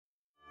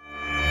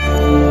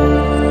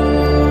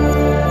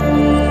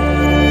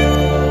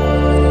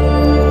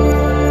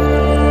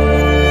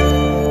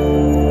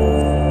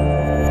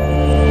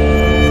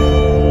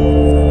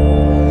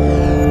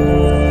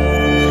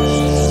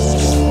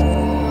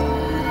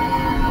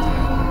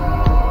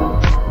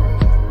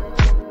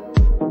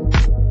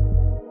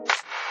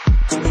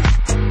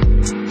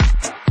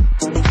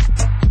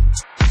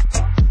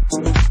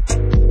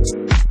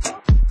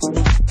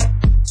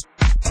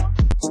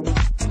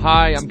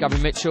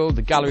Gavyn Mytchel,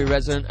 the gallery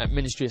resident at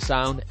Ministry of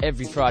Sound,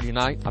 every Friday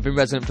night. I've been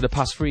resident for the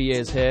past 3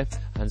 years here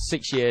and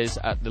 6 years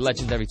at the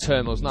legendary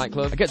Terminals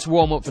nightclub. I get to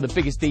warm up for the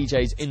biggest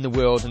DJs in the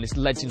world in this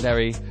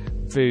legendary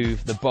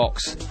booth, the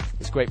Box.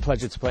 It's a great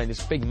pleasure to play in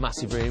this big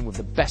massive room with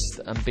the best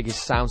and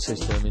biggest sound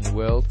system in the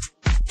world.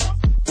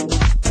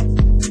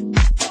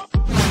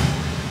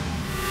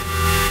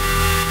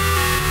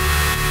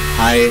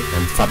 Hi,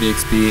 I'm Fabio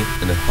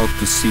XB and I hope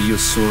to see you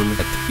soon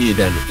at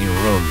Eden in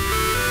Rome.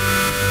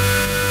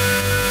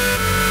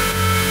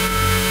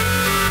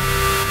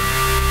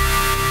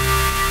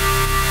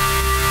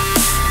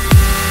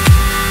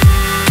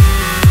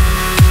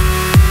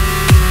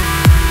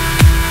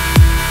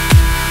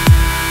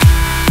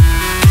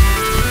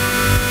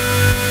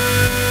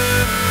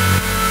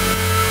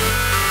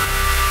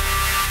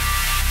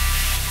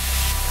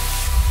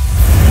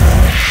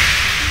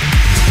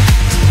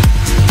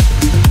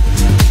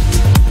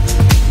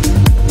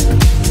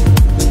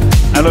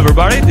 Hello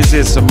everybody, this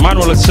is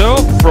Manuel Le Saux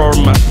from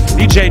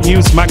DJ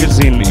News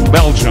Magazine in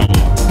Belgium.